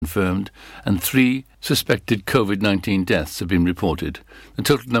confirmed and 3 suspected COVID-19 deaths have been reported. The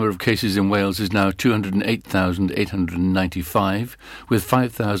total number of cases in Wales is now 208,895, with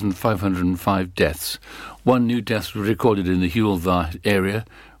 5,505 deaths. 1 new death was recorded in the Hywel Dda area,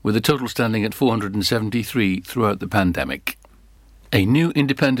 with the total standing at 473 throughout the pandemic. A new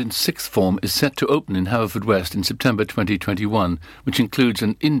independent sixth form is set to open in Haverfordwest in September 2021, which includes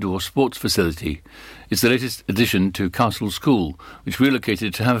an indoor sports facility. It's the latest addition to Castle School, which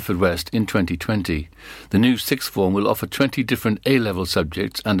relocated to Haverfordwest in 2020. The new sixth form will offer 20 different A-level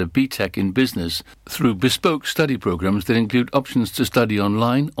subjects and a BTEC in business through bespoke study programmes that include options to study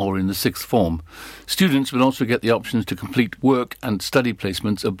online or in the sixth form. Students will also get the options to complete work and study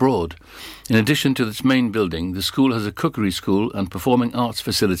placements abroad. In addition to its main building, the school has a cookery school and performing arts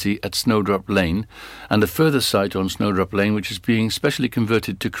facility at Snowdrop Lane, and a further site on Snowdrop Lane which is being specially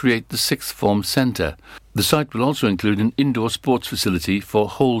converted to create the sixth form centre. The site will also include an indoor sports facility for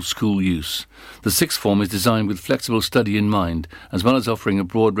whole school use. The sixth form is designed with flexible study in mind, as well as offering a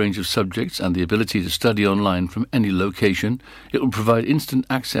broad range of subjects and the ability to study online from any location. It will provide instant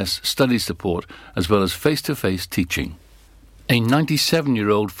access study support as well as face-to-face teaching. A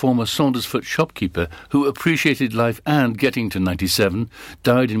 97-year-old former Saundersfoot shopkeeper who appreciated life and getting to 97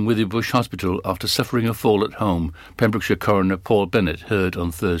 died in Withybush Hospital after suffering a fall at home, Pembrokeshire coroner Paul Bennett heard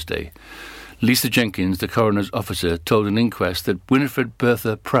on Thursday. Lisa Jenkins, the coroner's officer, told an inquest that Winifred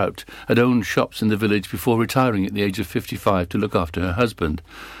Bertha Prout had owned shops in the village before retiring at the age of 55 to look after her husband.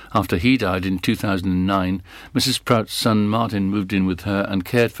 After he died in 2009, Mrs. Prout's son Martin moved in with her and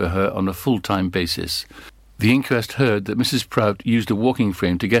cared for her on a full-time basis. The inquest heard that Mrs. Prout used a walking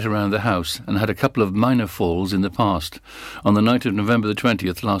frame to get around the house and had a couple of minor falls in the past. On the night of November the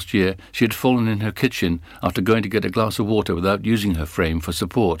 20th last year, she had fallen in her kitchen after going to get a glass of water without using her frame for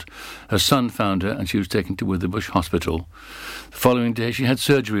support. Her son found her and she was taken to Withybush Hospital. The following day, she had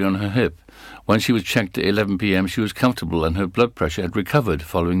surgery on her hip. When she was checked at 11 p.m, she was comfortable and her blood pressure had recovered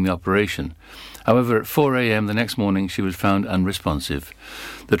following the operation. However, at 4 a.m. the next morning, she was found unresponsive.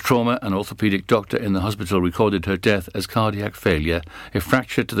 The trauma and orthopaedic doctor in the hospital recorded her death as cardiac failure, a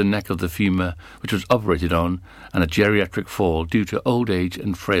fracture to the neck of the femur, which was operated on, and a geriatric fall due to old age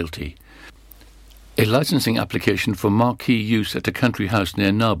and frailty. A licensing application for marquee use at a country house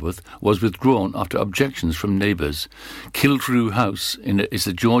near Narberth was withdrawn after objections from neighbours. Kiltrew House is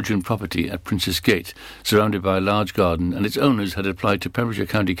a Georgian property at Princes Gate, surrounded by a large garden, and its owners had applied to Pembrokeshire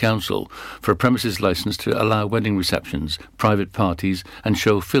County Council for a premises licence to allow wedding receptions, private parties and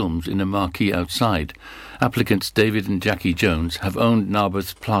show films in a marquee outside. Applicants David and Jackie Jones have owned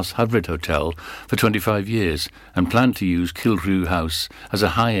Narberth's Place Hyfryd Hotel for 25 years and plan to use Kiltrew House as a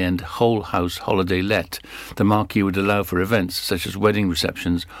high-end whole-house holiday let. The marquee would allow for events such as wedding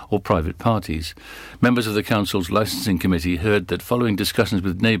receptions or private parties. Members of the council's licensing committee heard that following discussions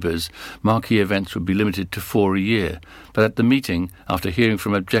with neighbours, marquee events would be limited to 4 a year. But at the meeting, after hearing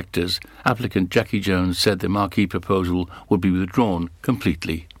from objectors, applicant Jackie Jones said the marquee proposal would be withdrawn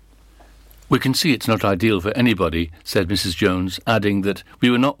completely. "We can see it's not ideal for anybody," said Mrs. Jones, adding that we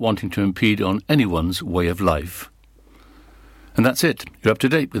were not wanting to impede on anyone's way of life. And that's it. You're up to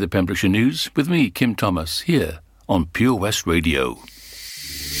date with the Pembrokeshire News with me, Kim Thomas, here on Pure West Radio.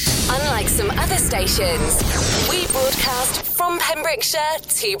 Unlike some other stations, we broadcast from Pembrokeshire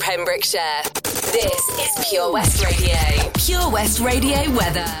to Pembrokeshire. This is Pure West Radio. Pure West Radio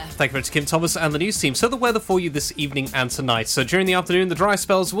weather. Thank you very much, Kim Thomas and the news team. So the weather for you this evening and tonight. So during the afternoon, the dry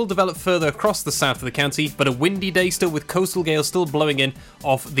spells will develop further across the south of the county, but a windy day still with coastal gales still blowing in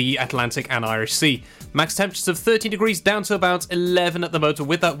off the Atlantic and Irish Sea. Max temperatures of 13 degrees down to about 11 at the moment.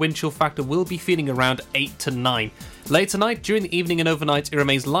 With that wind chill factor, we'll be feeling around 8 to 9. Late tonight, during the evening and overnight, it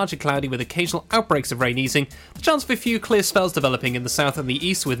remains largely cloudy with occasional outbreaks of rain easing. The chance for a few clear spells developing in the south and the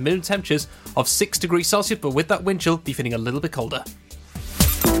east with minimum temperatures of 6 degrees Celsius, but with that wind chill, be feeling a little bit colder.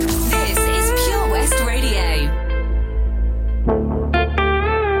 This is Pure West Radio.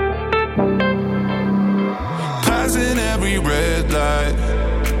 Passing every red light,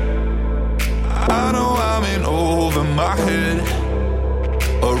 I know I'm in over my head,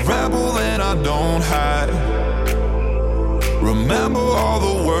 a rebel and I don't hide. Remember all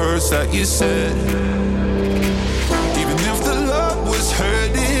the words that you said. Even if the love was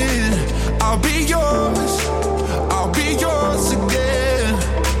hurting, I'll be yours again.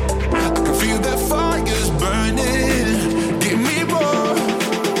 I can feel that fire's burning, give me more.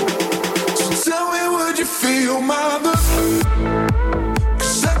 So tell me, would you feel my love?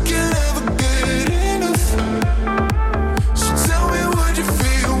 'Cause I can never get enough. So tell me, would you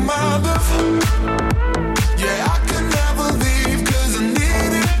feel my love? Yeah, I can never leave 'cause I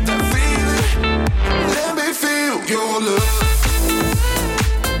need it, that feeling.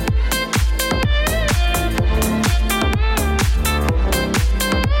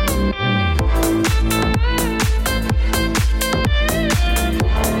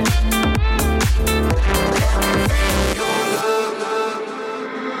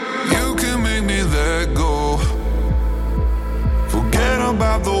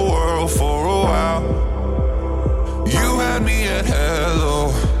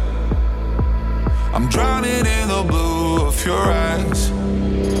 of your eyes.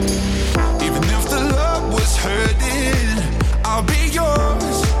 Even if the love was hurting, I'll be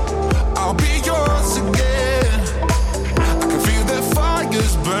yours again. I can feel that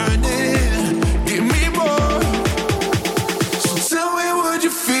fire's burning, give me more. So tell me, would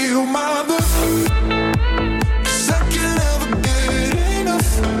you feel my love? 'Cause I can never get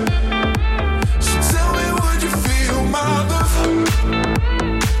enough. So tell me, would you feel my love?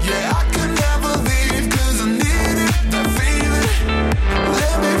 Yeah, I could never leave 'cause I needed that feeling.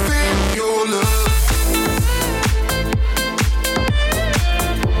 Let me feel your love.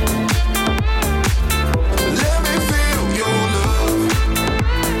 Let me feel your love.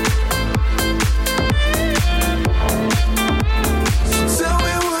 So tell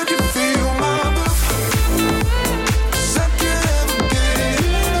me, would you feel my love? 'Cause I can never get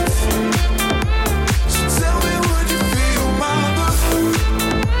enough. So tell me, would you feel my love?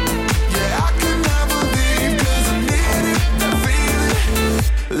 Yeah, I could never leave 'cause I needed that feeling.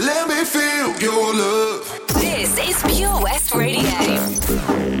 Let me feel your love. This is Pure West Radio.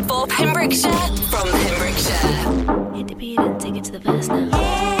 For Pembrokeshire, from Pembrokeshire. Hit the beat and take it to the verse now.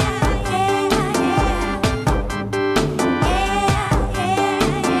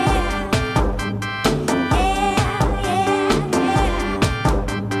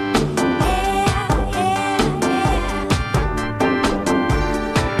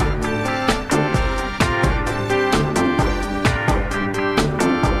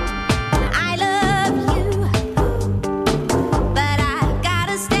 I love you, but I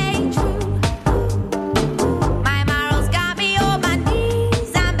gotta stay true. My morals got me on my knees.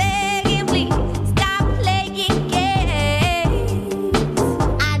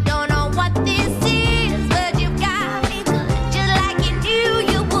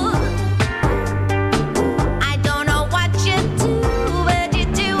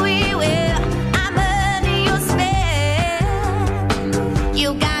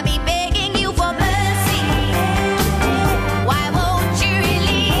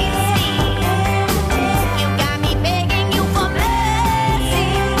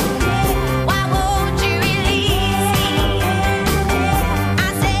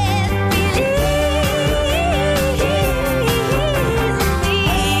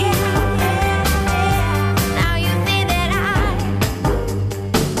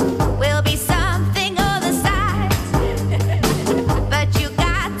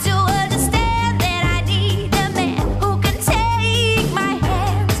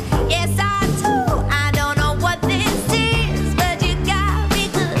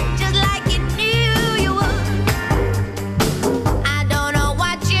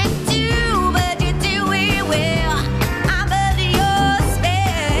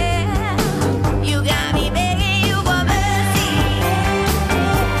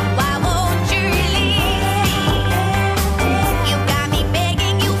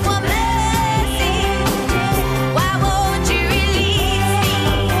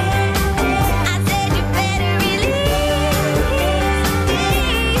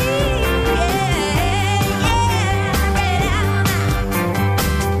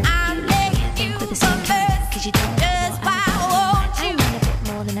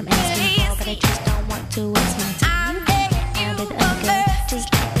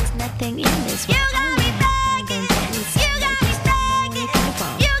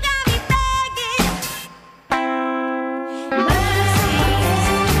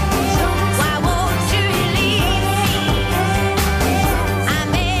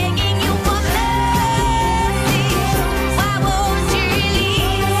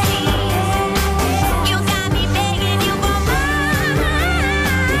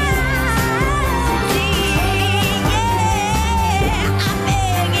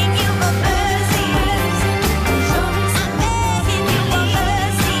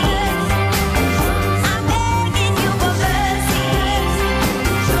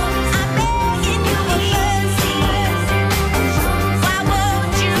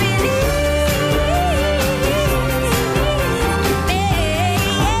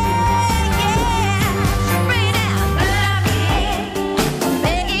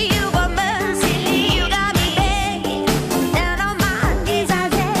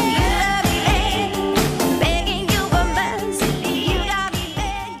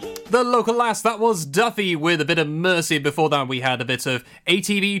 The local lass, that was Duffy with a bit of Mercy. Before that, we had a bit of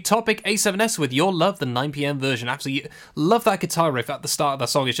ATV Topic A7S with Your Love, the 9pm version. Absolutely love that guitar riff at the start of that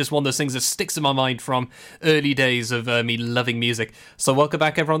song. It's just one of those things that sticks in my mind from early days of me loving music. So welcome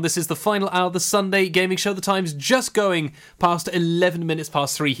back, everyone. This is the final hour of the Sunday Gaming Show. The time's just going past 11 minutes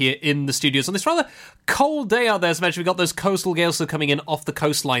past 3 here in the studios. On this rather cold day out there, as mentioned, we've got those coastal gales still coming in off the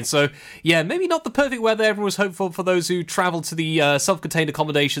coastline. So, yeah, maybe not the perfect weather everyone was hopeful for those who travel to the self-contained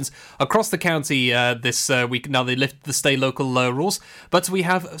accommodations across the county this week. Now they lift the stay local rules, but we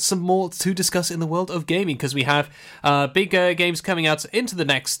have some more to discuss in the world of gaming, because we have big games coming out into the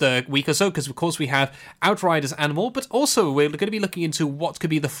next week or so, because of course we have Outriders and more, but also we're going to be looking into what could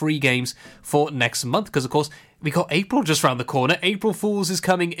be the free games for next month, because of course we got April just round the corner. April Fools is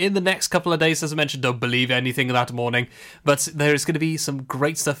coming in the next couple of days. As I mentioned, don't believe anything that morning. But there is going to be some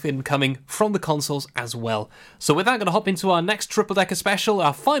great stuff incoming from the consoles as well. So with that, I'm going to hop into our next Triple Decker special,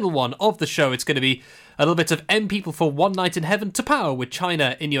 our final one of the show. It's going to be a little bit of M People for One Night in Heaven to Power with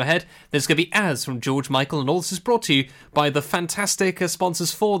China in Your Head. There's going to be As from George Michael, and all this is brought to you by the fantastic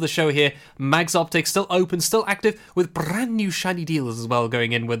sponsors for the show here. Mags Optics, still open, still active, with brand new shiny deals as well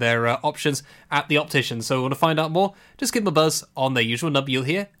going in with their options at the optician. So want to find out more? Just give them a buzz on their usual number you'll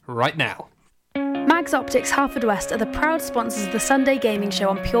hear right now. Mags Optics Haverfordwest are the proud sponsors of the Sunday Gaming Show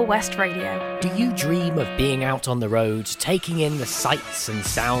on Pure West Radio. Do you dream of being out on the road, taking in the sights and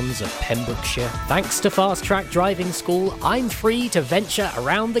sounds of Pembrokeshire? Thanks to Fast Track Driving School, I'm free to venture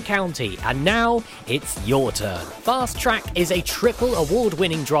around the county, and now it's your turn. Fast Track is a triple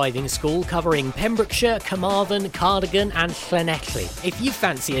award-winning driving school covering Pembrokeshire, Carmarthen, Cardigan and Llanelli. If you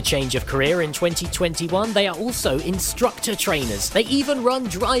fancy a change of career in 2021, they are also instructor trainers. They even run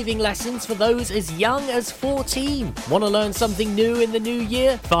driving lessons for those as young as 14. Want to learn something new in the new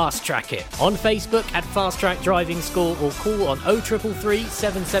year? Fast Track it on Facebook at Fast Track Driving School, or call on 0333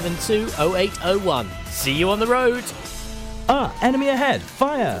 772 0801. See you on the road. Ah, enemy ahead.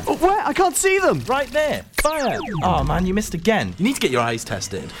 Fire. Oh, where? I can't see them. Right there. Fire. Oh man, you missed again. You need to get your eyes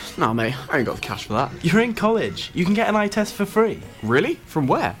tested. Nah, mate, I ain't got the cash for that. You're in college. You can get an eye test for free. Really? From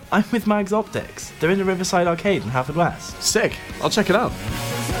where? I'm with Mags Optics. They're in the Riverside Arcade in Haverfordwest. Sick. I'll check it out.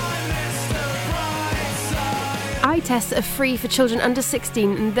 Eye tests are free for children under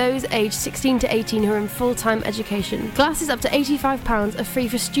 16 and those aged 16 to 18 who are in full-time education. Glasses up to £85 are free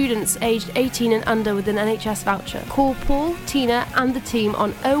for students aged 18 and under with an NHS voucher. Call Paul, Tina and the team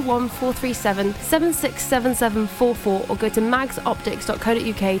on 01437 767744 or go to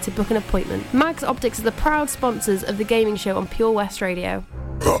magsoptics.co.uk to book an appointment. Mags Optics are the proud sponsors of the gaming show on Pure West Radio.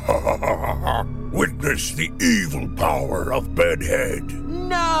 Witness the evil power of Bedhead.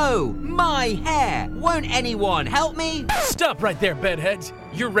 No! My hair! Won't anyone help me? Stop right there, Bedheads.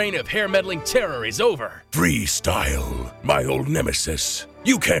 Your reign of hair-meddling terror is over. Freestyle, my old nemesis.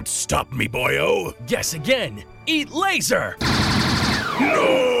 You can't stop me, boyo. Guess again. Eat laser!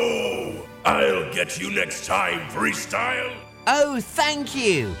 No! I'll get you next time, Freestyle. Oh, thank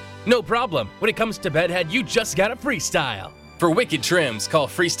you. No problem. When it comes to Bedhead, you just gotta freestyle. For wicked trims, call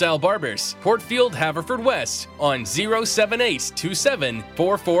Freestyle Barbers, Portfield, Haverfordwest, on 07827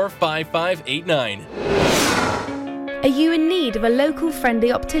 445589. Are you in need of a local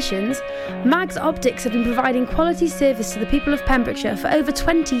friendly opticians? Mags Optics have been providing quality service to the people of Pembrokeshire for over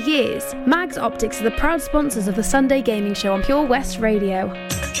 20 years. Mags Optics are the proud sponsors of the Sunday Gaming Show on Pure West Radio. One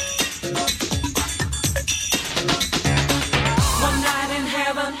night in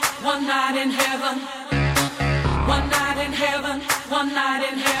heaven, one night in heaven. One night in heaven, one night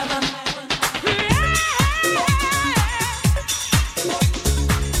in heaven.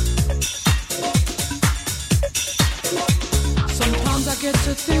 Sometimes I get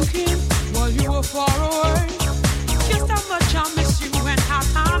to thinking while you were far away, just how much I miss you and how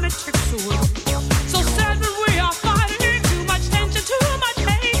time it ticks away. So sad when we are fighting, too much tension, too much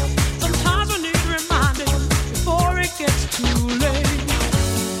pain. Sometimes we need reminding before it gets too late.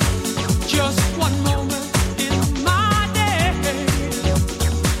 Just one moment.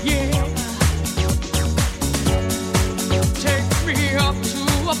 Yeah.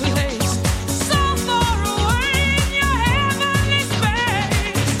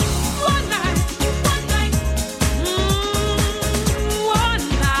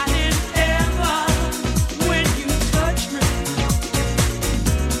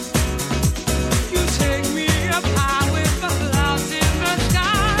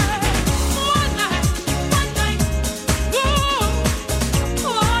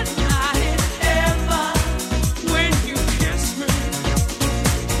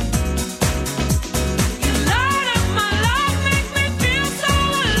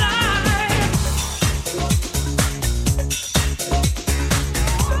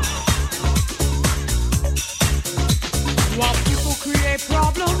 While people create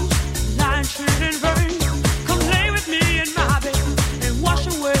problems, lying shit in vain. Come lay with me in my bed and wash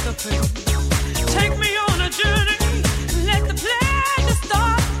away the pain. Take me on a journey, let the pleasure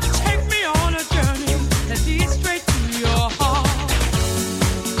start. Take me on a journey that leads straight to your heart.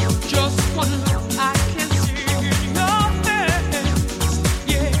 Just one look, I can see in your face,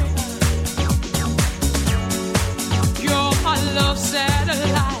 yeah. You're my love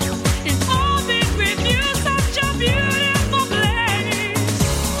satellite, in orbit with you, such a beautiful place.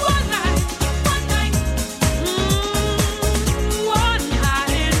 One night,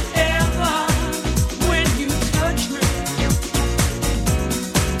 and ever, when you touch me,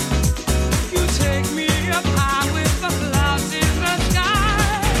 you take me up high with the clouds in the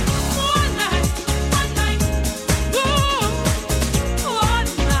sky. One night,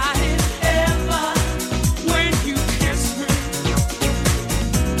 and ever, when you kiss me,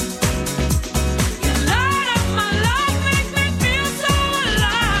 you light up my life, make me feel so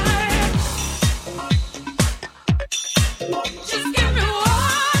alive. Just give me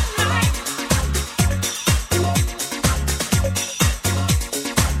one night.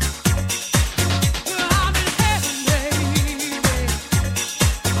 Well, I'm in heaven, baby.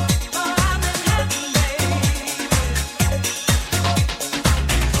 Oh, I'm in heaven, baby.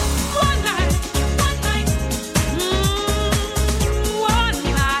 One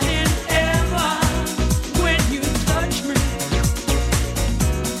night, and ever, when you touch me,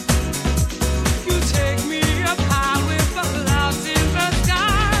 you take me up high with the clouds in the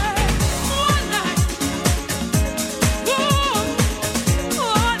sky. One night,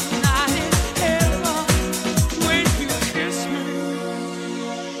 and ever, when you kiss me,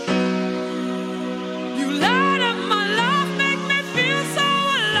 you light up my life, make me feel so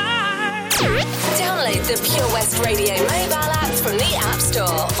alive. Download the Pure West Radio mobile app from the App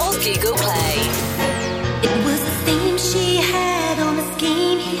Store or Google Play. It was a theme she had on a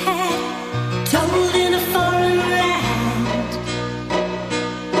scheme he had, told in a foreign land,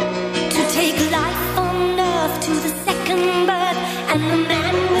 to take life on earth to the second birth, and the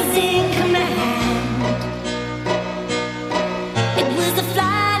man was in command. It was a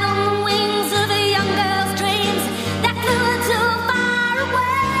flight on the wings of a young girl's dreams that flew her too far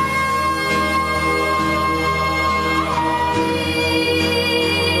away.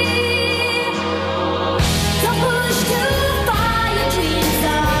 Don't push too far, your dreams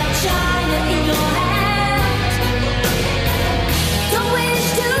are China in your hand. Don't wish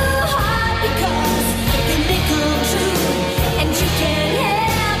too hard, because they may come true, and you can't help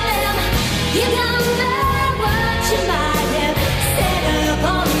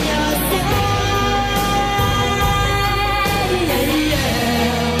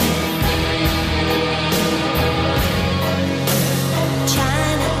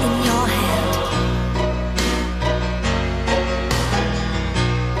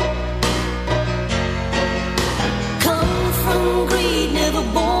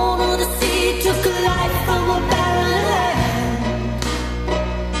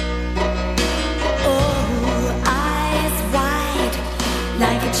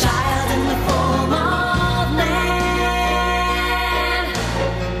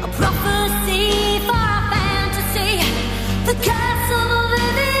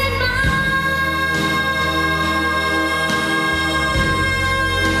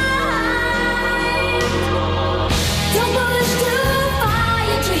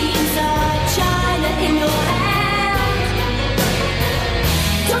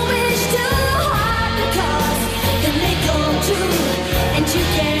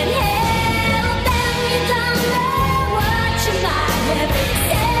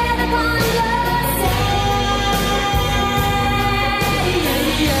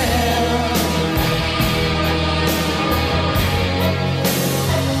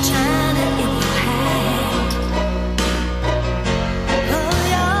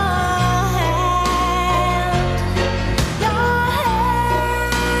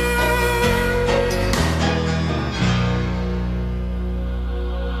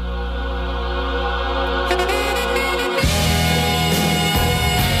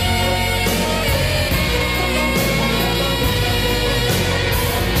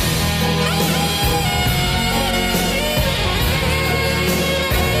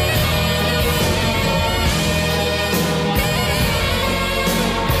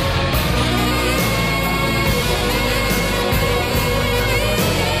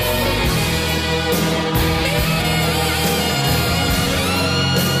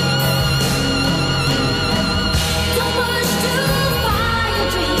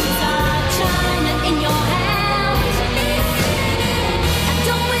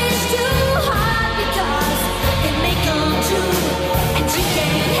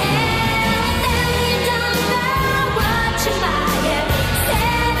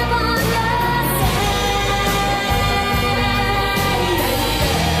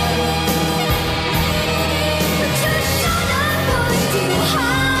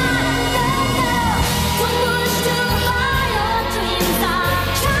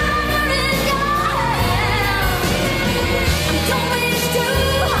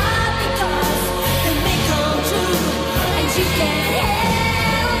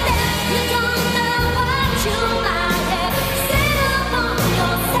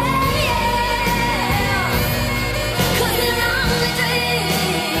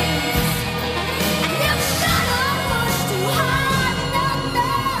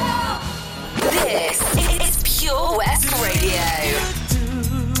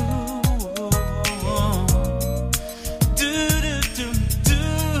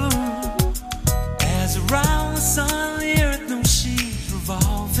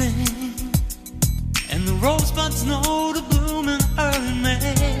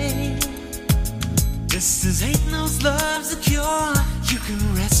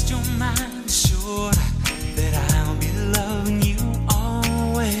rest your mind assured that I'll be loving you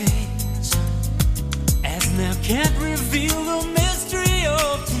always. As now can't reveal the mystery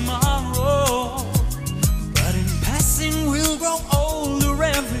of tomorrow, but in passing we'll grow older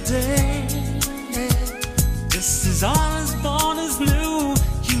every day. Just as all is born is new,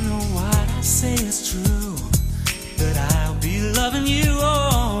 you know what I say is true, that I'll be loving you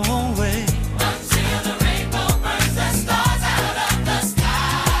always. Until the rainbow burns the stars out of the sky.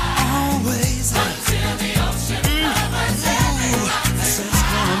 Always. Until the ocean covers every mountain. So it's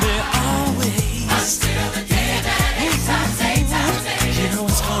gonna be always. Until the day that 8 times 8 times 8 is, you know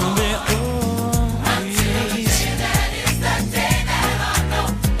it's gonna be always. Until the day that is the day that I know.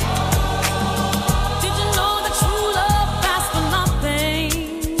 Did you know that true love lasts for nothing?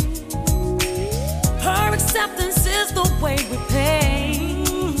 Her acceptance is the way we pay.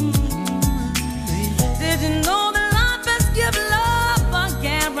 Did you know that life has given love a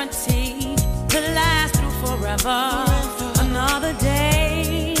guarantee to last through forever? Another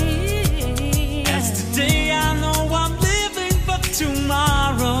day. As today I know I'm living for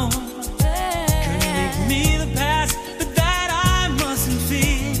tomorrow. Couldn't make me the past, but that I mustn't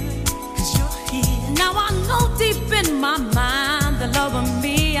fear, 'cause you're here. Now I know deep in my mind the love of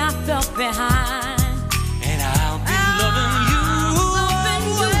me I felt behind. And I'll be loving you, Loving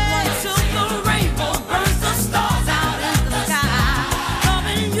you until the rainbow burns the stars out in the sky.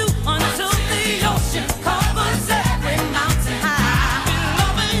 Loving you until the ocean covers every mountain high.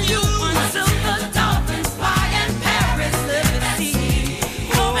 Loving you until the dolphins fly and Paris live at sea.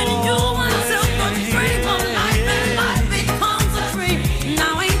 Loving you until the dream of life and life becomes a dream.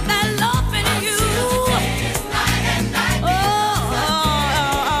 Now ain't that loving you? night and night.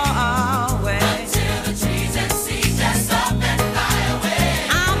 Always. Till the trees and seas just up and fly away.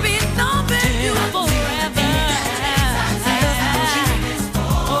 I'll be loving you forever.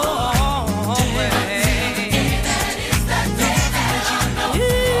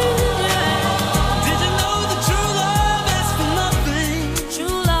 Did you know that true love asks for nothing?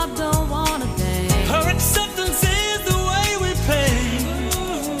 True love don't want a thing. Her acceptance is the way we pay.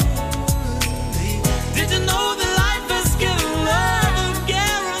 Did you know that life has given love a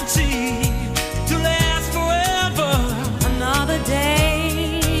guarantee to last forever? Another day.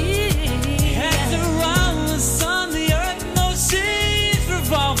 As around the sun, the earth knows she's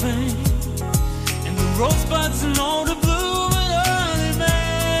revolving, and the rosebuds know to bloom in early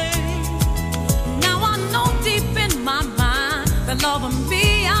May. Now I know deep in my mind the love of me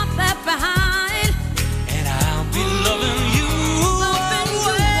I left behind. And I'll be loving you Loving you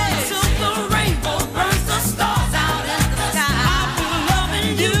always. until the rainbow burns the stars out in the sky. I'll be loving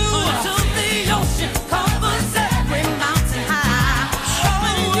you Until the ocean covers every mountain high.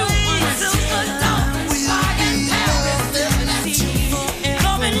 Loving you until the dolphins fly and Paris live at sea.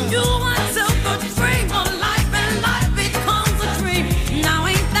 Loving you until the dream of life and life becomes a dream. Now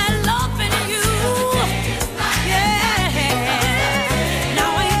ain't that loving you? Yeah.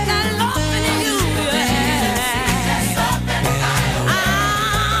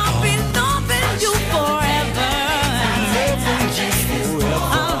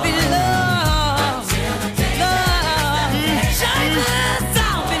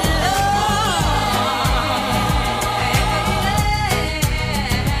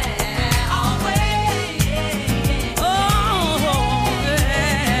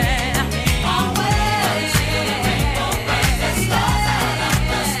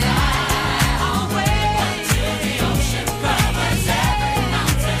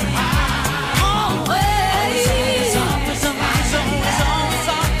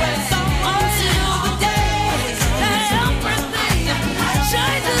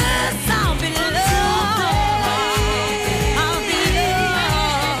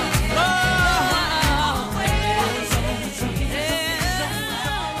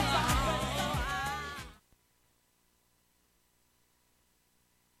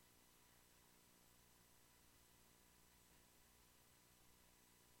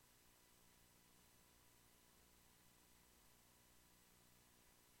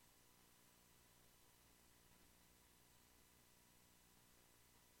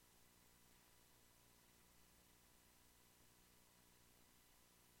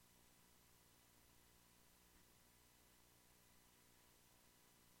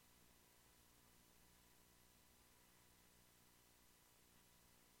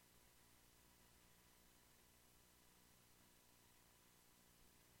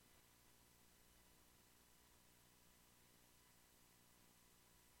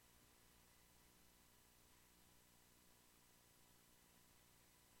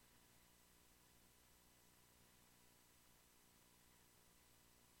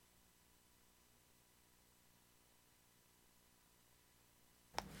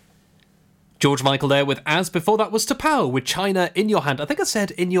 George Michael there with As. Before that was To Power with China in Your Hand. I think I said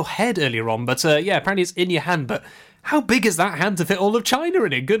in your head earlier on, but yeah, apparently it's in your hand, but how big is that hand to fit all of China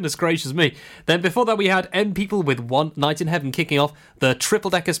in it? Goodness gracious me. Then before that we had M People with One Night in Heaven, kicking off the Triple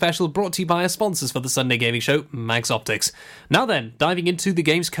Decker special brought to you by our sponsors for the Sunday gaming show, Mags Optics. Now then, diving into the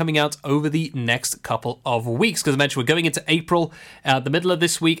games coming out over the next couple of weeks, because I mentioned we're going into April, the middle of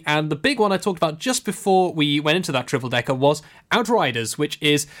this week, and the big one I talked about just before we went into that Triple Decker was Outriders, which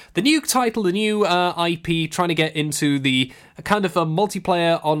is the new title, the new IP, trying to get into the kind of a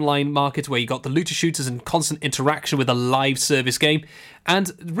multiplayer online market where you got the looter shooters and constant interaction with a live service game.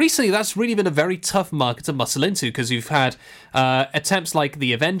 And recently that's really been a very tough market to muscle into, because you've had attempts like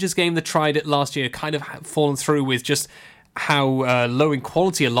the Avengers game that tried it last year, kind of fallen through with just how low in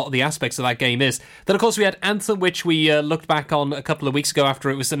quality a lot of the aspects of that game is. Then, of course, we had Anthem, which we looked back on a couple of weeks ago after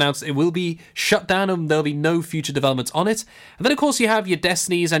it was announced it will be shut down and there'll be no future developments on it. And then, of course, you have your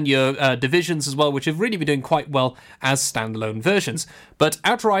Destinies and your Divisions as well, which have really been doing quite well as standalone versions. But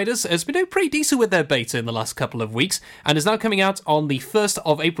Outriders has been doing pretty decent with their beta in the last couple of weeks and is now coming out on the 1st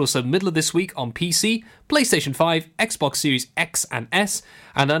of April, so middle of this week, on PC, PlayStation 5, Xbox Series X and S,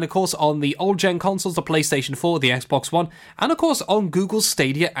 and then, of course, on the old-gen consoles, the PlayStation 4, the Xbox One, and, of course, on Google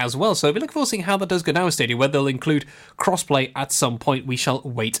Stadia as well. So we look forward to seeing how that does go now with Stadia, whether they'll include crossplay at some point. We shall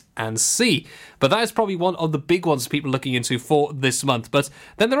wait and see. But that is probably one of the big ones people are looking into for this month. But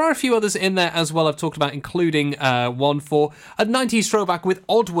then there are a few others in there as well I've talked about, including one for a 90s throwback with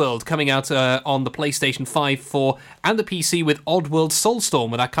Oddworld coming out on the PlayStation 5, 4, and the PC with Oddworld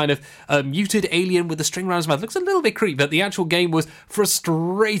Soulstorm, with that kind of muted alien with the string around his mouth. Looks a little bit creepy, but the actual game was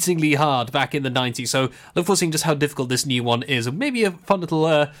frustratingly hard back in the 90s. So look for seeing just how difficult this new one is. And maybe a fun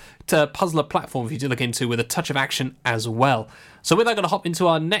little puzzler platform for you to look into with a touch of action as well. So with that, I'm going to hop into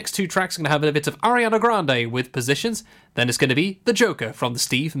our next two tracks. I'm going to have a bit of Ariana Grande with Positions. Then it's going to be The Joker from the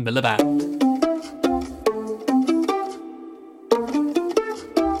Steve Miller Band.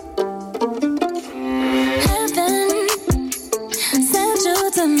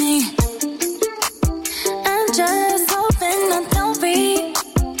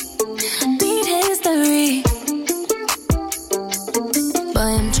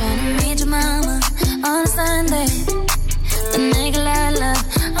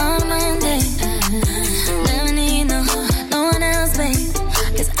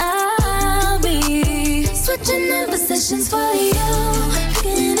 For you,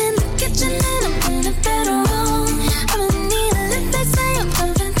 cooking in the kitchen and I'm in a better room. I don't need a lip, they say I'm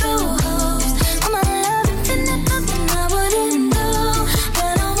pumping through holes. I'm a love infinite, nothing I wouldn't do,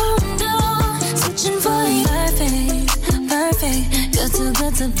 that I won't do. Switching for you, perfect,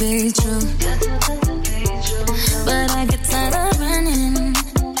 good to be true. But I get tired of running.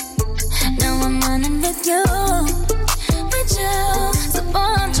 Now I'm running with you. So boy,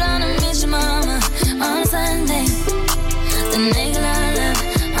 I'm trying to meet your mama on Sunday. The nigga I love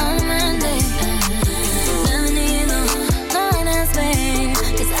on Monday. Never need no one else, babe.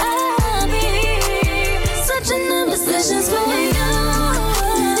 'Cause I'll be switching the positions for you.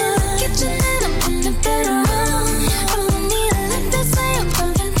 In the kitchen and I'm in the bedroom. I don't need a lip, they say I'm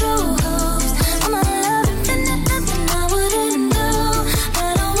pumping through holes. I'm a love infinite, nothing I wouldn't do,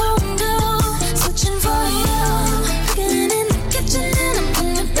 that I won't do. Switching for you. Getting in the kitchen and I'm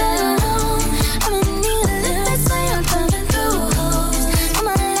in the bedroom. I don't need a lip, they say I'm pumping through holes. I'm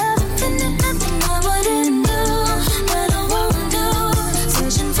a love infinite, nothing I wouldn't do, that I won't do.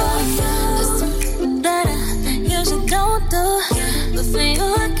 Switching for you. Listen, that I usually don't do, but for you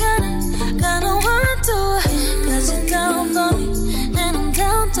I kinda want to. 'Cause you're down for me, and I'm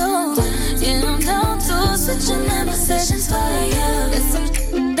down to. Yeah, I'm down to. Switching the positions for you. Listen,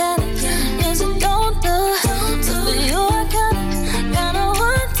 that I usually don't do, but for you I kinda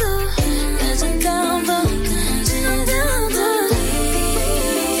want to. 'Cause you're down for me, and I'm down to.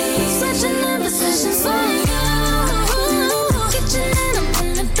 Switching the positions for you. Kitchen and I'm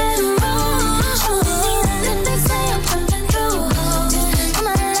in the bedroom. Let me say I'm pumping through holes. I'm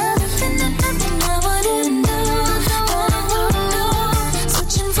a love infinite, nothing I wouldn't do, that I won't do.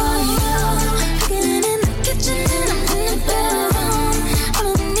 Switching for you. Getting in the kitchen and I'm in the bedroom. I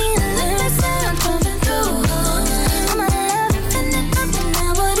don't need a let me say I'm pumping through holes. I'm a love infinite, nothing I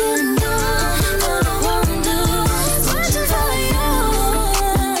wouldn't do, that I won't do. Switching for you.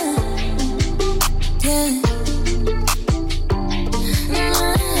 Yeah.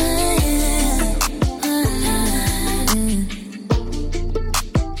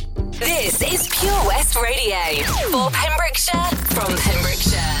 This is Pure West Radio for Pembrokeshire, from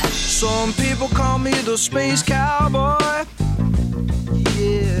Pembrokeshire. Some people call me the space cowboy.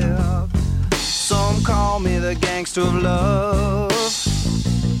 Yeah. Some call me the gangster of love.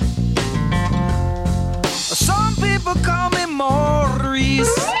 People call me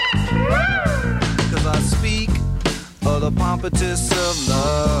Maurice, 'cause I speak of the pompatus of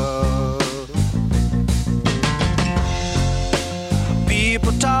love.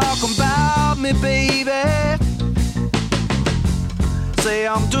 People talking about me, baby, say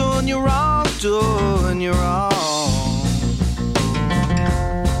I'm doing you wrong, doing you wrong.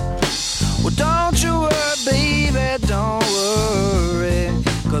 Well, don't you worry, baby, don't worry,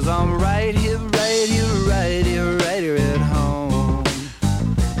 'cause I'm right here, right here, right here, right here at home.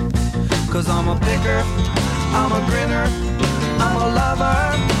 'Cause I'm a picker, I'm a grinner, I'm a lover,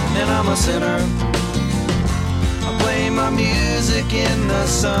 and I'm a sinner. I play my music in the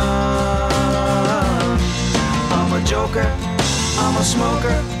sun. I'm a joker, I'm a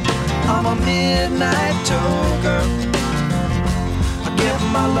smoker, I'm a midnight toker. I get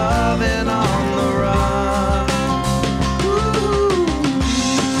my loving on the run.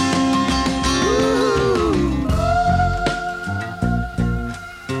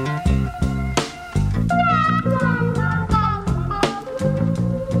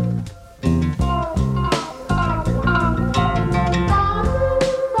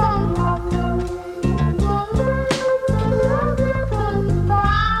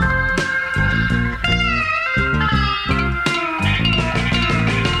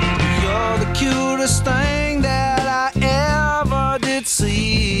 Thing that I ever did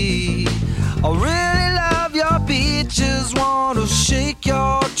see. I really love your peaches, want to shake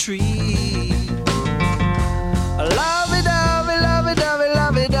your tree. I love it, dovey, love it, dovey,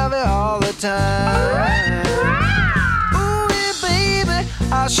 love it, dovey all the time. Ooh, yeah, baby,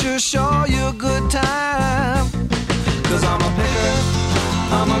 I sure show you a good time. 'Cause I'm a picker,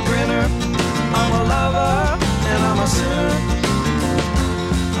 I'm a grinner, I'm a lover, and I'm a sinner.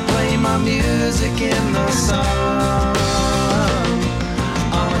 Play my music in the sun.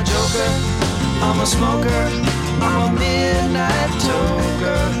 I'm a joker, I'm a smoker, I'm a midnight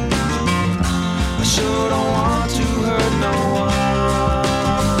toker. I sure don't want to hurt no one.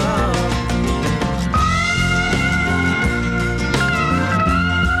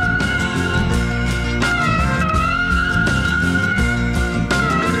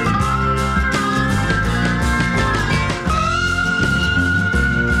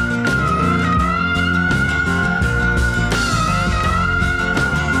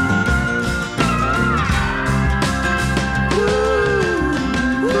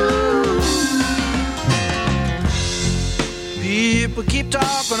 People keep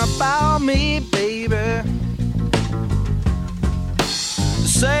talking about me, baby.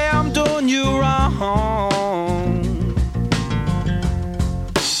 Say I'm doing you wrong.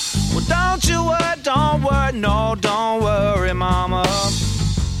 Well, don't worry, no, don't worry, mama.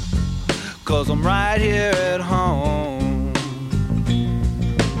 'Cause I'm right here at home.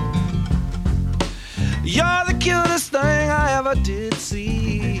 You're the cutest thing I ever did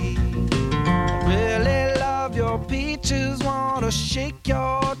see. I really love your peaches, wanna shake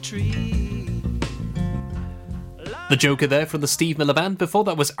your tree. The Joker there from the Steve Miller Band. Before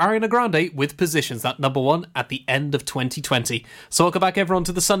that was Ariana Grande with Positions, that number one at the end of 2020. So welcome back everyone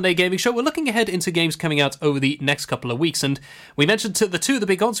to the Sunday Gaming Show. We're looking ahead into games coming out over the next couple of weeks, and we mentioned the two of the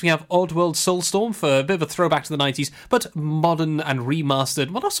big odds. We have Oddworld Soulstorm for a bit of a throwback to the 90s, but modern and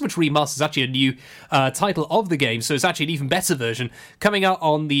remastered. Well, not so much remastered, it's actually a new title of the game, so it's actually an even better version, coming out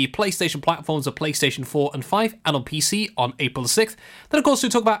on the PlayStation platforms of PlayStation 4 and 5, and on PC on April 6th. Then of course we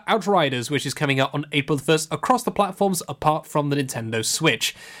talk about Outriders, which is coming out on April 1st across the platforms apart from the Nintendo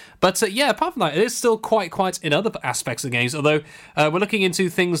Switch. But yeah, apart from that, it is still quite in other aspects of the games, although we're looking into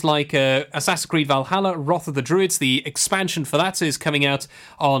things like Assassin's Creed Valhalla, Wrath of the Druids. The expansion for that is coming out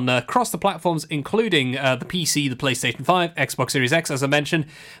on across the platforms, including the PC, the PlayStation 5, Xbox Series X, as I mentioned,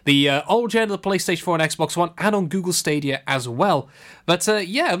 the old gen of the PlayStation 4 and Xbox One, and on Google Stadia as well. But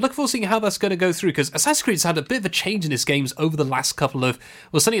yeah, I'm looking forward to seeing how that's going to go through, because Assassin's Creed's had a bit of a change in its games over the last couple of,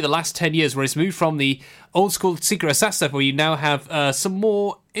 well, certainly the last 10 years, where it's moved from the old school Secret Assassin stuff, where you now have some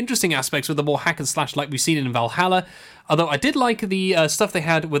more interesting aspects with the more hack and slash like we've seen in Valhalla. Although I did like the stuff they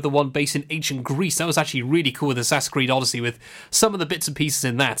had with the one based in ancient Greece. That was actually really cool with Assassin's Creed Odyssey, with some of the bits and pieces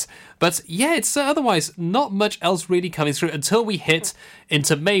in that. But yeah, it's otherwise not much else really coming through until we hit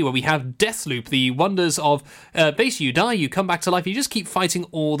into May, where we have Deathloop, the wonders of basically you die, you come back to life, you just keep fighting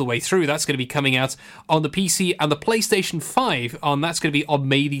all the way through. That's going to be coming out on the PC and the PlayStation 5. That's going to be on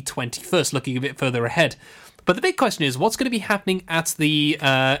May the 21st, looking a bit further ahead. But the big question is, what's going to be happening at the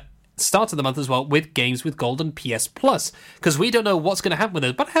start of the month as well with games with Gold and PS Plus? Because we don't know what's going to happen with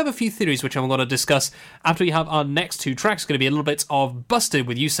it, but I have a few theories which I'm going to discuss after we have our next two tracks. It's going to be a little bit of Busted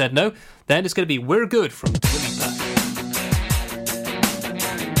with You Said No, then it's going to be We're Good from Twitter.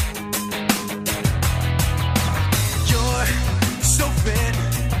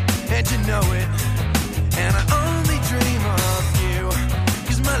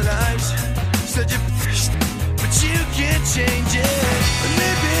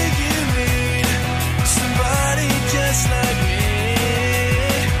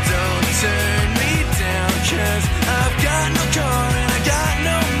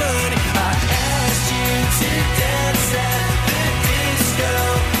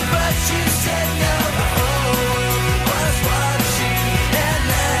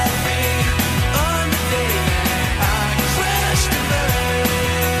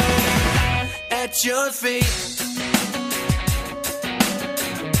 at your feet.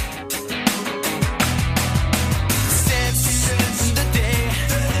 Since the day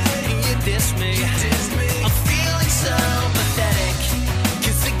you dissed me, I'm feeling so pathetic.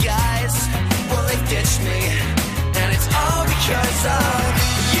 'Cause the guys, well, they ditched me. And it's all because of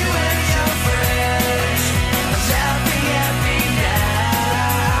you and your friends laughing at me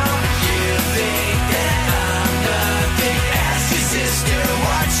now. You think that I'm the big ass your sister,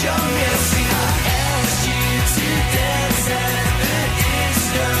 watch your missing. I asked you to dance at the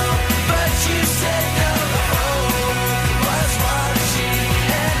disco, but you said no. The whole world was watching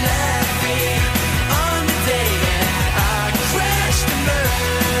and laughing on the day that I crashed and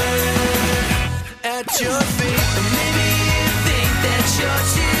burned at your feet. Maybe you think that you're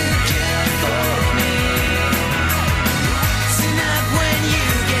too good for me. Tonight when you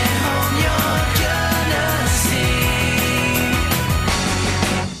get home, you're gonna see.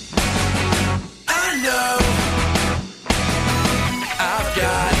 I know I've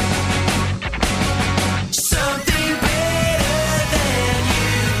got something better than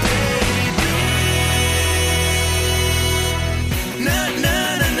you, baby. Na na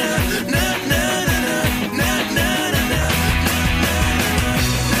na na na na na na na na na.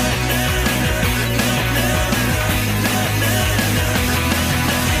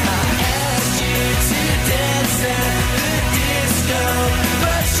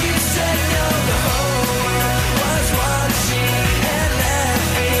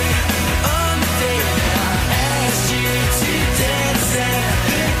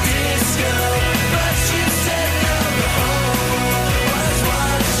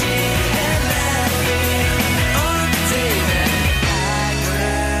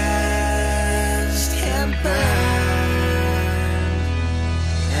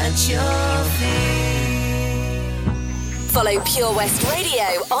 Follow Pure West Radio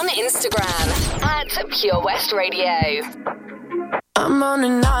on Instagram at Pure West Radio. I'm on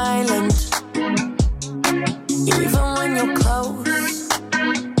an island, even when you're close.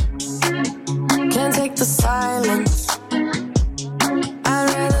 Can't take the silence. I'd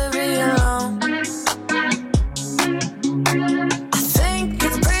rather be alone. I think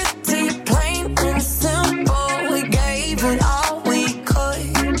it's pretty plain and simple. We gave it all we could.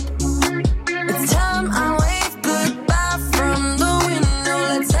 It's time I wave goodbye from the window.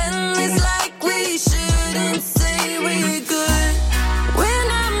 Let's end this like we shouldn't say we're good. We're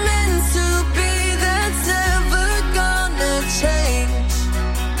not meant to be, that's never gonna change.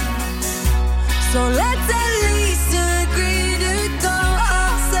 So let's at least agree to go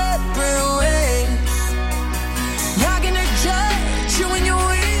our separate ways. Not gonna judge you when you're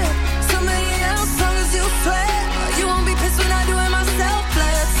with somebody else, long as you swear you won't be pissed when I do it myself.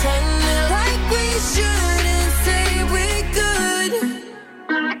 Let's end it like we shouldn't say we're good.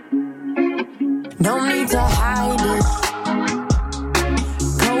 No need to hide it.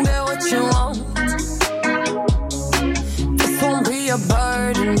 Go get what you want. This won't be a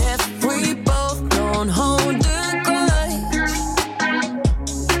burden if we both don't hold a grudge.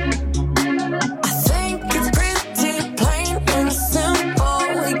 I think it's pretty plain and simple.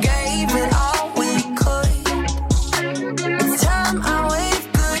 We gave it all we could. It's time I wave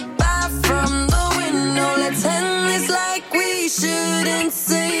goodbye from the window. Let's end this like we shouldn't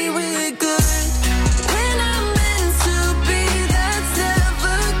say we're good. We're not meant to be, that's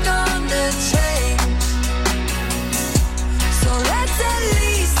never gonna change. So let's at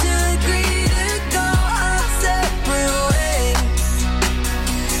least agree to go our separate ways.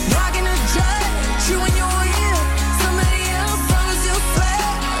 Not gonna judge you when you're with somebody else, long as you swear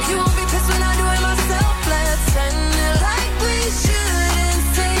you won't be pissed when I do it myself. Let's end it like we shouldn't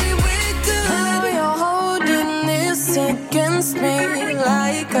say we're good. Now you're holding this against me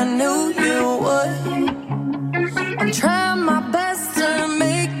like I knew you would. I'm trying my best to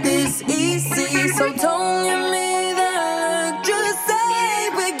make this easy, so don't give me that look, just say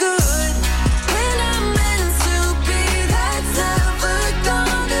we're good. We're not meant to be, that's never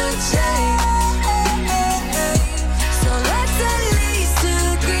gonna change. So let's at least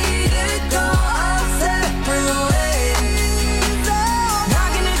agree to go our separate ways. Not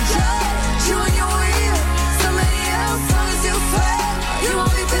gonna judge you when you're with somebody else, long as you swear you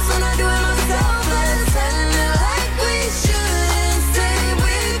won't be pissed when I do it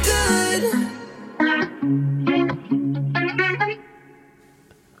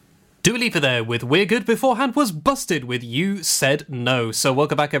Paper there with We're Good beforehand was Busted with You Said No. So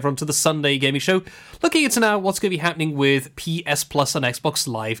welcome back everyone to the Sunday Gaming Show. Looking into now what's going to be happening with PS Plus and Xbox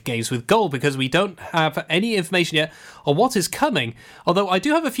Live Games with Gold, because we don't have any information yet on what is coming. Although I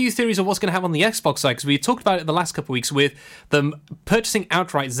do have a few theories on what's going to happen on the Xbox side, because we talked about it the last couple of weeks with them purchasing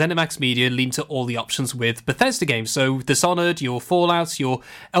outright ZeniMax Media, leading to all the options with Bethesda games. So Dishonored, your Fallouts, your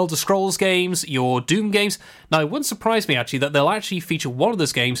Elder Scrolls games, your Doom games. Now it wouldn't surprise me actually that they'll actually feature one of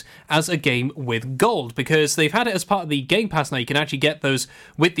those games as a game with Gold, because they've had it as part of the Game Pass. Now you can actually get those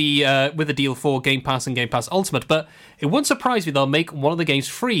with the deal for Game Pass and Game Pass Ultimate, but it wouldn't surprise me they'll make one of the games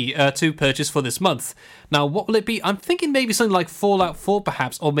free to purchase for this month. Now what will it be? I'm thinking maybe something like Fallout 4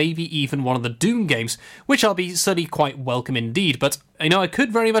 perhaps, or maybe even one of the Doom games, which I'll be certainly quite welcome indeed. But you know, I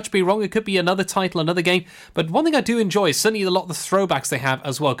could very much be wrong. It could be another title, another game. But one thing I do enjoy is certainly a lot of the throwbacks they have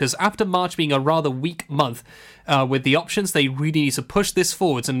as well, because after March being a rather weak month with the options, they really need to push this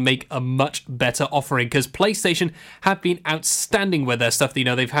forwards and make a much better offering, because PlayStation have been outstanding with their stuff. You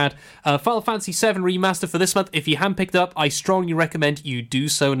know, they've had Final Fantasy VII Remaster for this month. If you haven't picked it up, I strongly recommend you do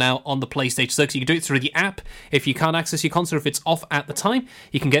so now on the PlayStation Circuit. You can do it through the app. If you can't access your console, if it's off at the time,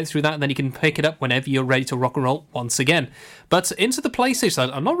 you can get it through that, and then you can pick it up whenever you're ready to rock and roll once again. But into the PlayStation side,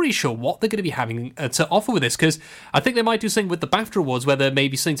 I'm not really sure what they're going to be having to offer with this, because I think they might do something with the BAFTA Awards, where there may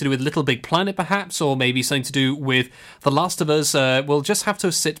be something to do with Little Big Planet perhaps, or maybe something to do with The Last of Us. We'll just have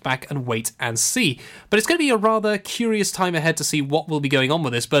to sit back and wait and see. But it's going to be a rather curious time ahead to see what will be going on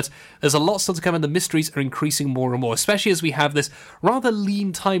with this, but there's a lot still to come, and the mysteries are increasing more and more, especially as we have this rather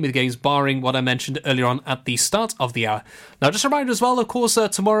lean time with games, barring what I mentioned earlier on at the start of the hour. Now, just a reminder as well, of course,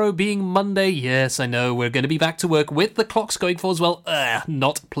 tomorrow being Monday, yes, I know, we're going to be back to work with the clocks going for as well.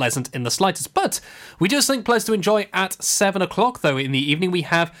 Not pleasant in the slightest, but we do think pleasant to enjoy at 7 o'clock, though. In the evening, we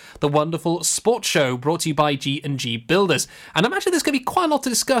have the wonderful sports show brought to you by G&G Builders. And I imagine there's going to be quite a lot to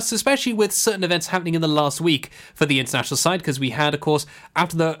discuss, especially with certain events happening in the last week for the international side, because we had, of course,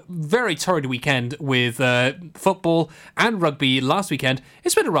 after the very torrid weekend with football and rugby last weekend,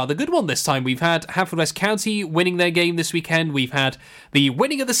 it's been a rather good one this time. We've had Haverfordwest County winning their game this weekend. We've had the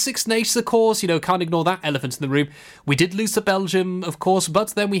winning of the Six Nations, of course. You know, can't ignore that elephant in the room. We did lose to Belgium, of course, but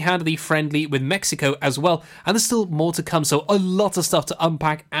then we had the friendly with Mexico as well, and there's still more to come, so a lot of stuff to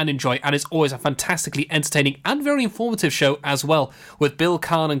unpack and enjoy, and it's always a fantastically entertaining and very informative show as well with Bill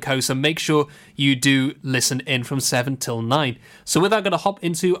Kahn and co, so make sure you do listen in from 7 till 9. So with that, I'm going to hop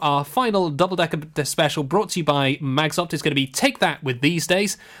into our final double-decker special brought to you by Mags Opt. It's going to be Take That with These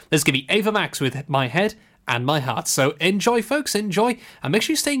Days. There's going to be Ava Max with My Head and My Heart. So enjoy, folks, enjoy, and make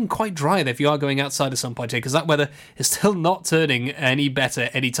sure you're staying quite dry if you are going outside at some point here, because that weather is still not turning any better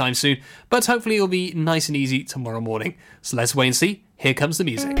anytime soon, but hopefully it'll be nice and easy tomorrow morning. So let's wait and see. Here comes the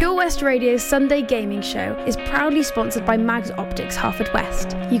music. Pure West Radio's Sunday Gaming Show is proudly sponsored by Mags Optics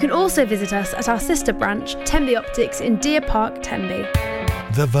Haverfordwest. You can also visit us at our sister branch, Tenby Optics in Deer Park, Tenby.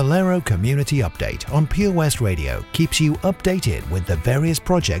 The Valero Community Update on Pure West Radio keeps you updated with the various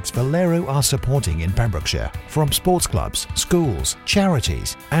projects Valero are supporting in Pembrokeshire, from sports clubs, schools,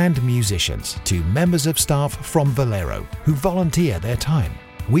 charities and musicians to members of staff from Valero who volunteer their time.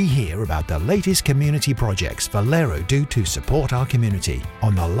 We hear about the latest community projects Valero do to support our community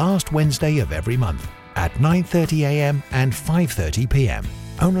on the last Wednesday of every month at 9:30 a.m. and 5:30 p.m.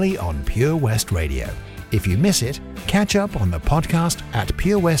 only on Pure West Radio. If you miss it, catch up on the podcast at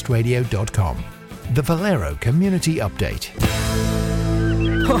purewestradio.com. The Valero Community Update.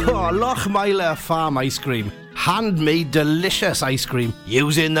 Oh, Lochmeyler Farm Ice Cream. Handmade delicious ice cream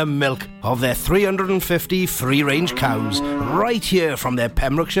using the milk of their 350 free-range cows right here from their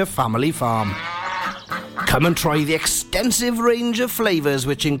Pembrokeshire family farm. Come and try the extensive range of flavours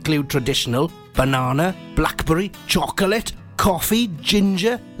which include traditional, banana, blackberry, chocolate, coffee,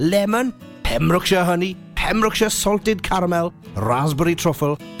 ginger, lemon, Pembrokeshire honey, Pembrokeshire salted caramel, raspberry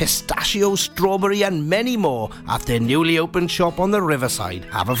truffle, pistachio, strawberry and many more at their newly opened shop on the Riverside,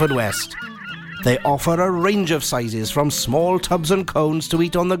 Haverfordwest. They offer a range of sizes from small tubs and cones to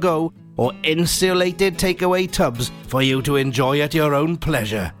eat on the go or insulated takeaway tubs for you to enjoy at your own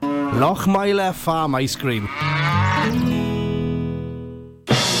pleasure. Lochmeyler Farm Ice Cream.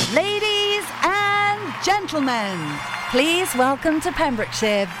 Ladies and gentlemen, please welcome to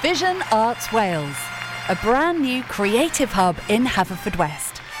Pembrokeshire Vision Arts Wales, a brand new creative hub in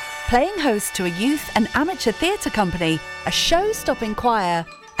Haverfordwest, playing host to a youth and amateur theatre company, a show-stopping choir,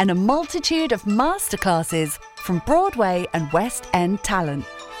 and a multitude of masterclasses from Broadway and West End talent,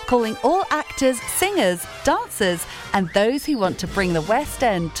 calling all actors, singers, dancers, and those who want to bring the West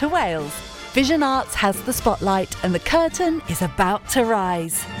End to Wales. Vision Arts has the spotlight and the curtain is about to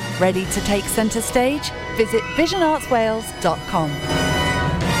rise. Ready to take centre stage? Visit visionartswales.com.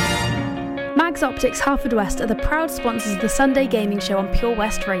 Mags Optics Haverfordwest are the proud sponsors of the Sunday Gaming Show on Pure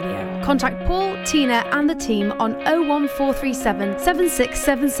West Radio. Contact Paul, Tina and the team on 01437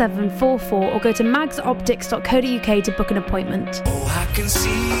 767744 or go to magsoptics.co.uk to book an appointment. Oh, I can see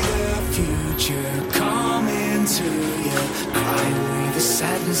the future coming to you, cry away the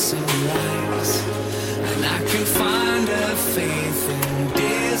sadness in your eyes, and I can find a faith in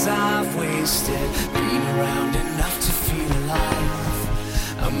days I've wasted, been around enough to feel alive.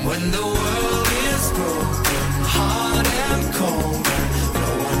 And when the world is broken, hard and cold, no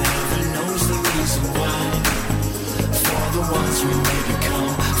one ever knows the reason why. For the ones we may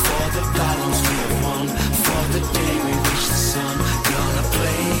become, for the battles we have won, for the day we reach the sun, gonna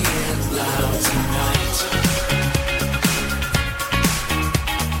play it loud tonight.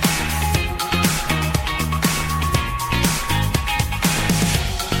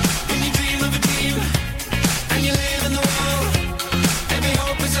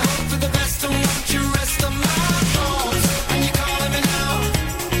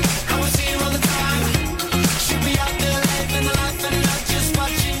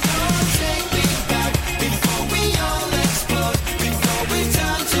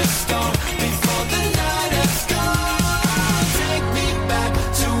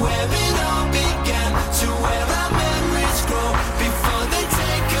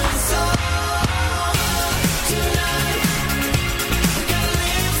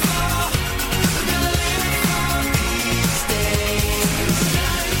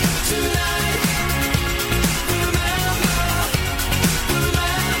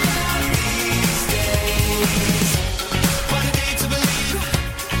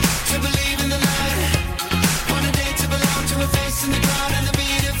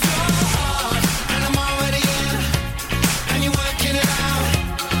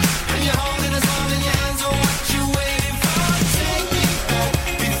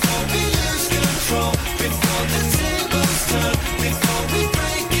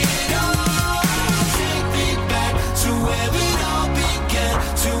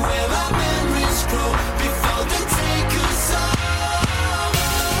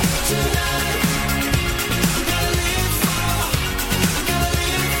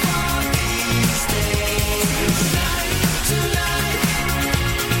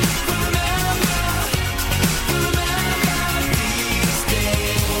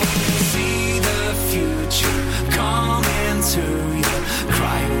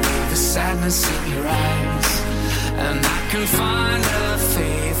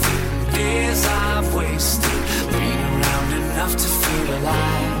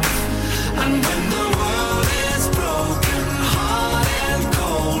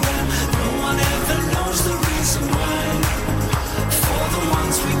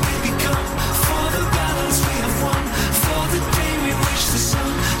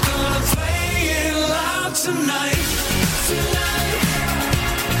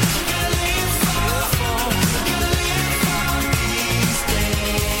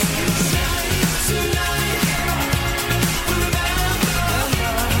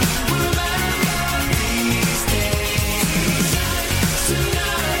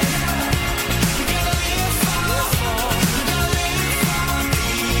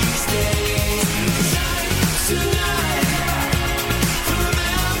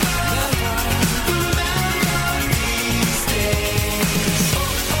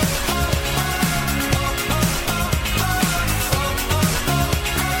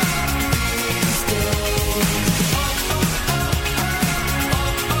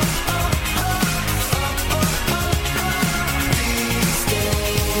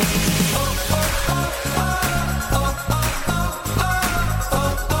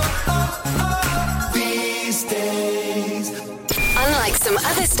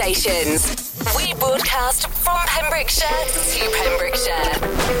 Stations. We broadcast from Pembrokeshire to Pembrokeshire.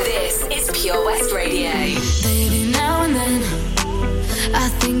 This is Pure West Radio. Baby, now and then I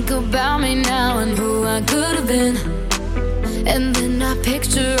think about me now and who I could have been, and then I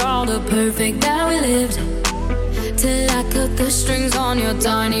picture all the perfect that we lived, till I cut the strings on your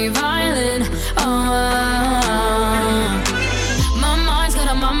tiny violin. My mind's got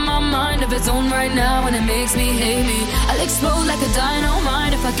a mind of its own right now, and it makes me hate me. I'll explode like a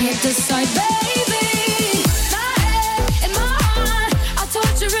dynamite if I can't decide, baby. My head and my heart are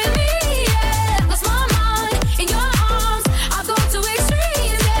torturing me, yeah. Lost my mind in your arms, I go to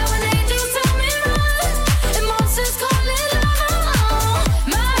extremes, yeah. When angels tell me run and monsters call it love.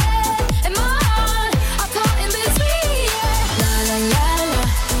 My head and my heart are caught in between, yeah. La la la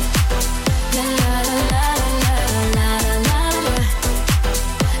la, la la la la la la la la la.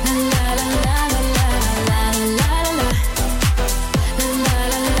 La la la la la la la la la la la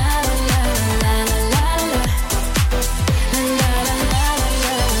la la la.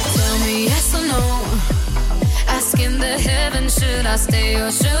 I stay or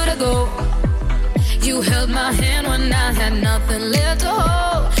should I go? You held my hand when I had nothing left to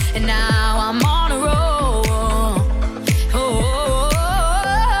hold, and now I'm on a roll.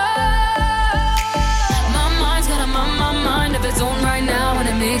 My mind's got a mind of its own right now, and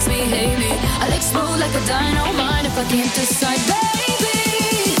it makes me hate me. I'll explode like a dynamite if I can't decide,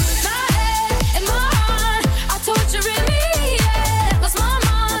 baby. My head and my heart are torturing me. Yeah, lost my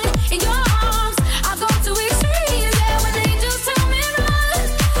mind in your arms. I go to extremes. Yeah, when angels tell me run,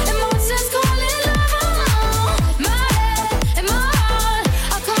 emotions calling love. My head and my heart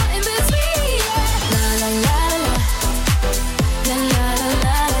are caught in between. Yeah. La la la la, la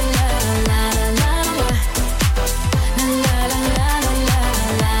la la la la la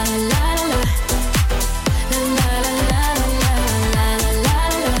la la.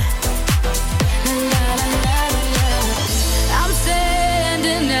 I'm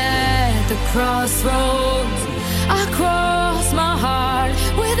standing at the crossroads. I cross my heart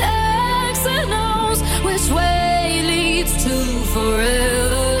with X and O's. Which way leads to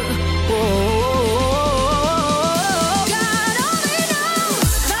forever? God only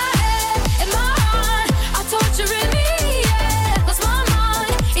knows. My head and my heart are torturing me. Yeah, lost my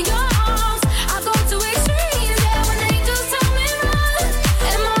mind in your arms. I go to extremes. Yeah, when angels tell me run,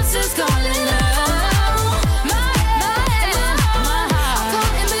 and monsters calling love. My head and my heart are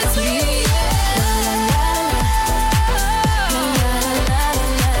caught in between.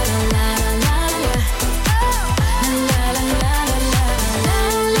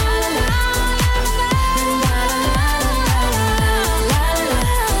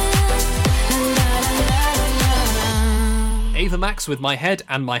 Ava Max with My Head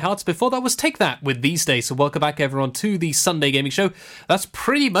and My Heart. Before that was Take That with These Days. So welcome back everyone to the Sunday Gaming Show. That's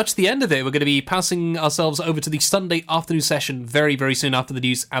pretty much the end of it. We're going to be passing ourselves over to the Sunday afternoon session very, very soon after the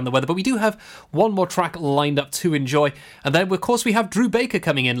news and the weather. But we do have one more track lined up to enjoy. And then, of course, we have Drew Baker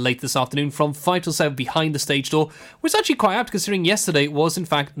coming in late this afternoon from 5 till 7 behind the stage door, which is actually quite apt considering yesterday was, in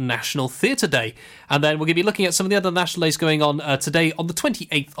fact, National Theatre Day. And then we're going to be looking at some of the other national days going on today on the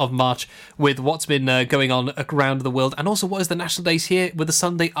 28th of March with what's been going on around the world, and also what is the national days here with the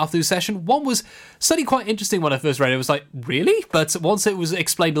Sunday afternoon session. One was certainly quite interesting when I first read it. I was like, really? But once it was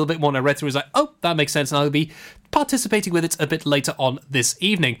explained a little bit more and I read through it, I was like, oh, that makes sense, and I'll be participating with it a bit later on this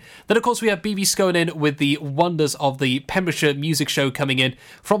evening. Then, of course, we have BB Scone in with the wonders of the Pembrokeshire Music Show coming in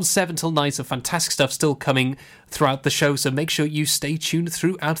from 7 till 9. Some fantastic stuff still coming throughout the show, so make sure you stay tuned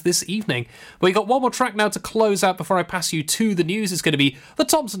throughout this evening. But we got one more track now to close out before I pass you to the news. It's going to be the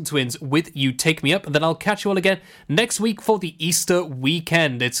Thompson Twins with You Take Me Up, and then I'll catch you all again next week for the Easter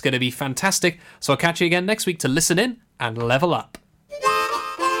weekend. It's going to be fantastic, so I'll catch you again next week to listen in and level up.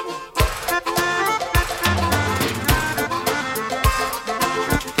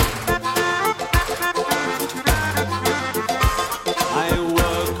 I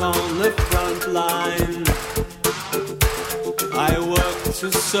work on the front line. I work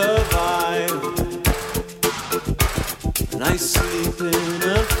to survive. And I sleep in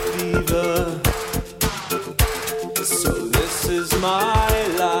a fever. So this is my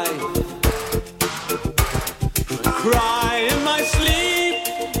life. I cry in my sleep.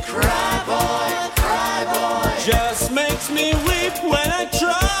 Cry boy, just makes me weep when I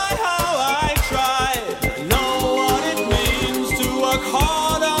try how I try. I know what it means to work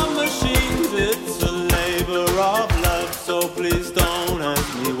hard on machines. It's a labor of love, so please don't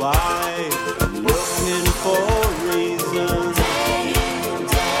ask me why. I'm looking for reasons. Day in,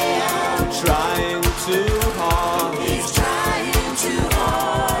 day out. Trying too hard. He's trying too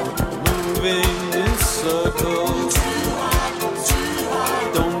hard. Moving in circles. Too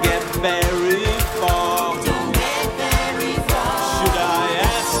hard. Don't get very far. Don't get very far. Should I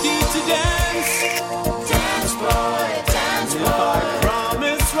ask you to dance? Dance boy, dance boy. If I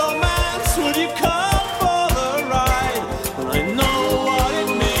promise romance, would you come for the ride? I know what it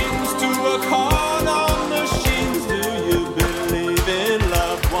means to work hard on machines. Do you believe in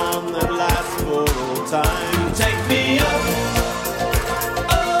love, one that lasts for all time? Take me up,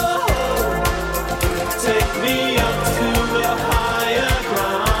 oh, take me up to a higher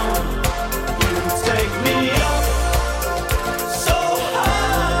ground. You take me up so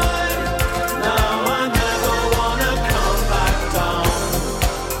high. Now I never wanna come back down.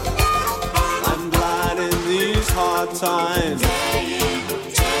 I'm glad in these hard times.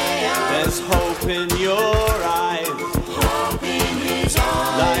 There's hope in your eyes.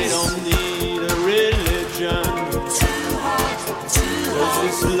 I don't need a religion.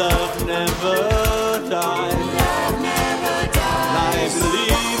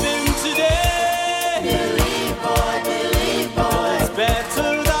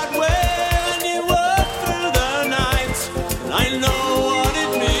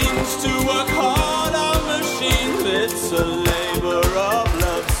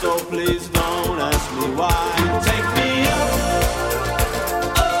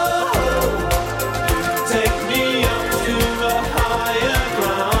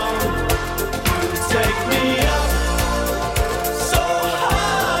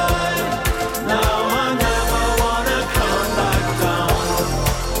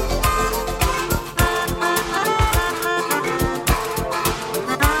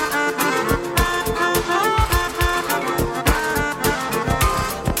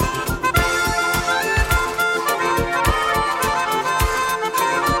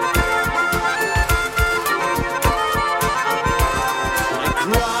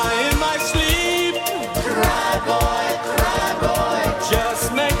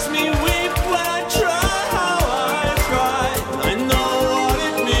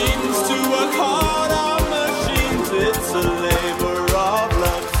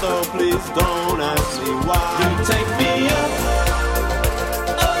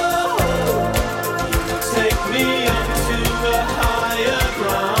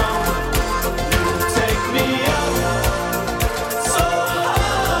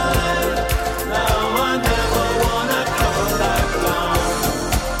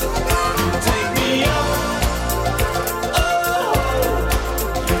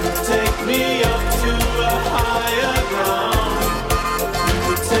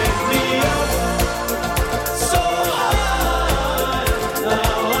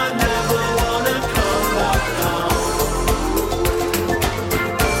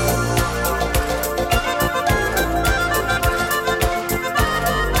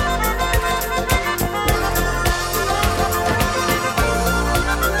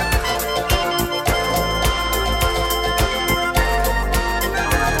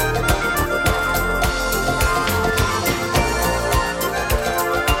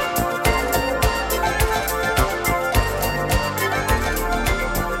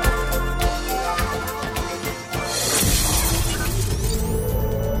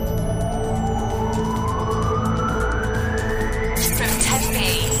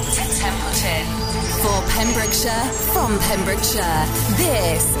 Pembrokeshire, from Pembrokeshire.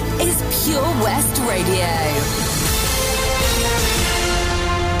 This is Pure West Radio.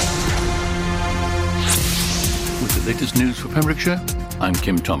 With the latest news for Pembrokeshire, I'm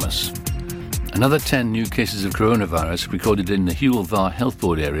Kim Thomas. Another 10 new cases of coronavirus recorded in the Hywel Dda Health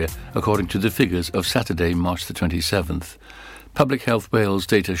Board area, according to the figures of Saturday, March the 27th. Public Health Wales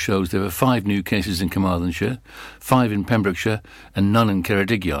data shows there were 5 new cases in Carmarthenshire, 5 in Pembrokeshire and none in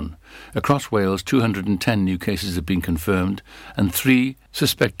Ceredigion. Across Wales, 210 new cases have been confirmed and 3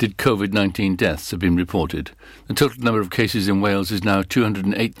 suspected COVID-19 deaths have been reported. The total number of cases in Wales is now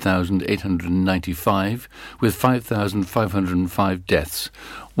 208,895, with 5,505 deaths.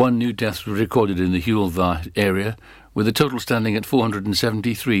 1 new death was recorded in the Hywel Dda area, with the total standing at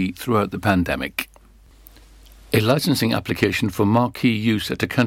 473 throughout the pandemic. A licensing application for marquee use at a country